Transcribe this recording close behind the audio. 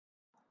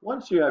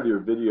Once you have your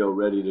video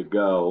ready to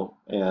go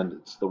and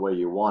it's the way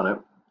you want it,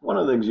 one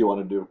of the things you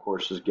want to do, of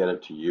course, is get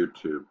it to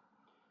YouTube.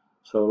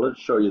 So let's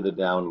show you the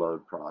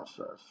download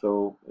process.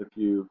 So if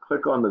you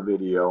click on the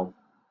video,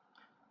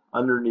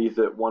 underneath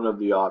it, one of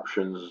the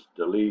options,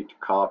 delete,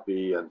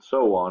 copy, and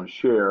so on,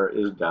 share,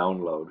 is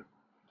download.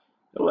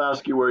 It'll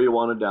ask you where you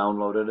want to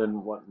download it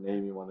and what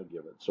name you want to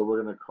give it. So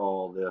we're going to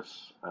call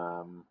this, what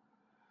are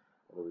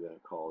we going to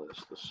call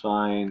this? The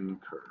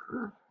sine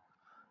curve.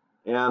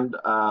 And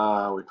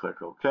we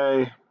click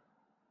OK.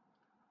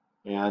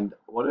 And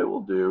what it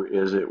will do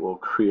is it will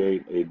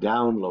create a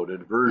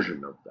downloaded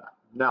version of that.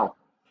 Now,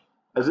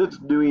 as it's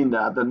doing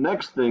that, the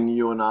next thing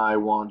you and I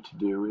want to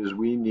do is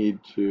we need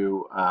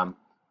to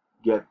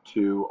get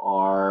to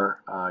our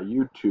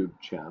YouTube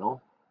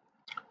channel.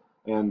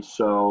 And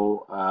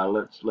so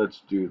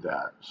let's do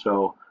that.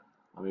 So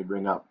let me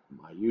bring up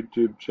my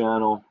YouTube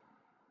channel.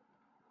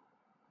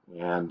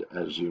 And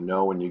as you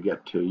know, when you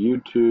get to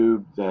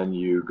YouTube, then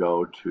you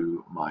go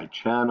to my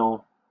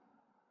channel.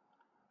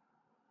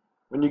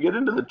 When you get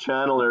into the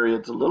channel area,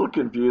 it's a little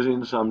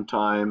confusing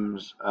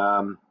sometimes,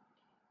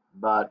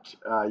 but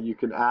you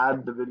can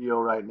add the video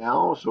right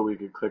now, so we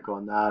could click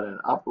on that and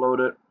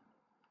upload it,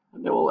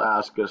 and it will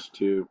ask us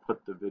to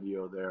put the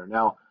video there.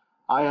 Now,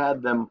 I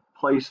had them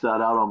place that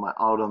out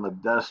on the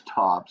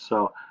desktop,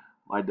 so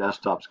my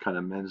desktop's kind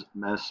of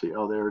messy.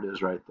 Oh, there it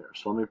is right there.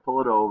 So let me pull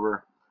it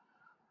over,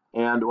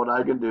 and what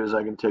I can do is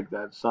I can take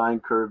that sine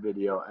curve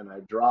video and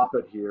I drop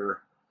it here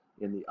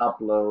in the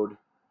upload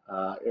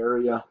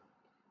area,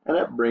 and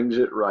it brings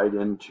it right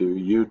into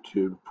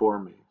YouTube for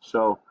me.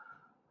 So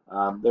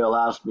they'll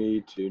ask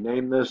me to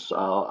name this.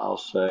 I'll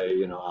say,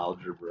 you know,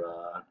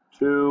 Algebra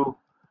 2,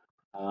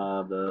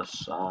 the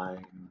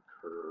sine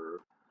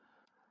curve.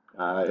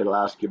 It'll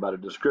ask you about a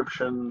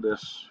description.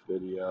 This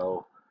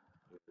video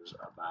is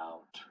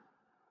about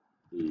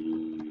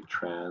the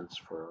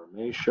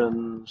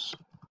transformations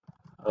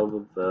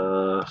of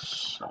the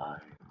sine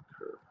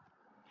curve.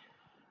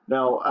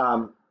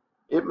 Now,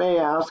 it may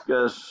ask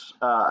us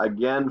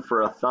again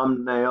for a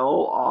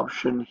thumbnail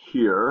option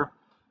here.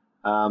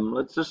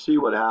 Let's just see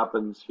what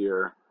happens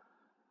here.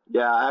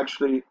 Yeah,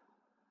 actually,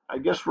 I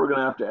guess we're going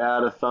to have to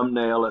add a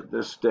thumbnail at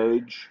this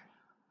stage.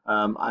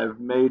 I've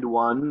made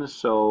one,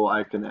 so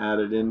I can add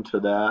it into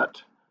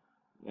that.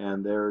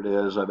 And there it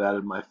is. I've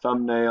added my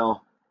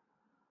thumbnail.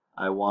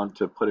 I want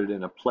to put it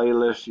in a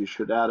playlist. You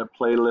should add a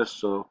playlist.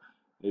 So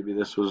maybe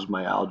this was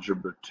my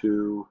Algebra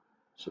 2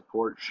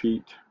 support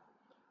sheet.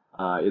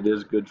 It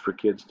is good for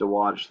kids to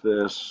watch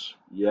this.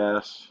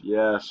 Yes,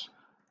 yes.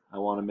 I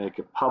want to make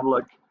it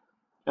public.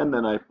 And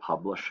then I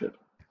publish it.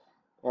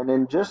 And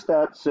in just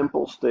that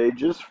simple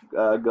stages,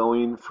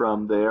 going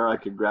from there, I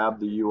could grab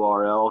the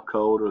URL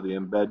code or the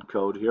embed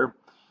code here.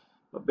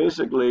 But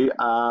basically,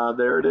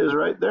 there it is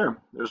right there.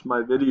 There's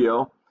my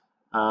video.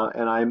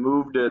 And I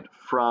moved it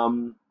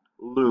from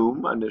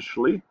Loom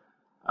initially,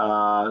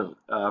 from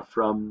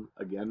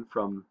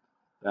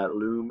that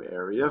Loom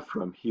area.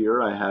 From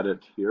here, I had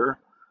it here,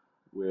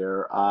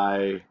 where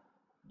I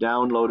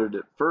downloaded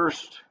it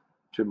first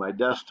to my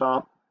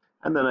desktop,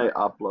 and then I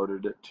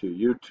uploaded it to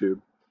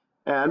YouTube.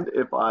 And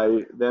if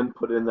I then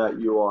put in that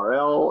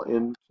URL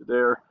into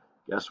there,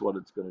 guess what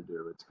it's going to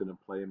do? It's going to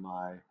play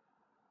my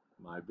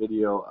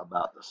video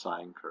about the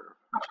sine curve.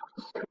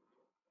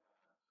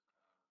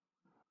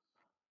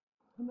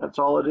 And that's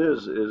all it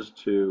is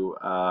to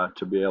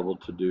be able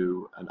to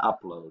do an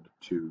upload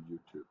to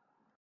YouTube.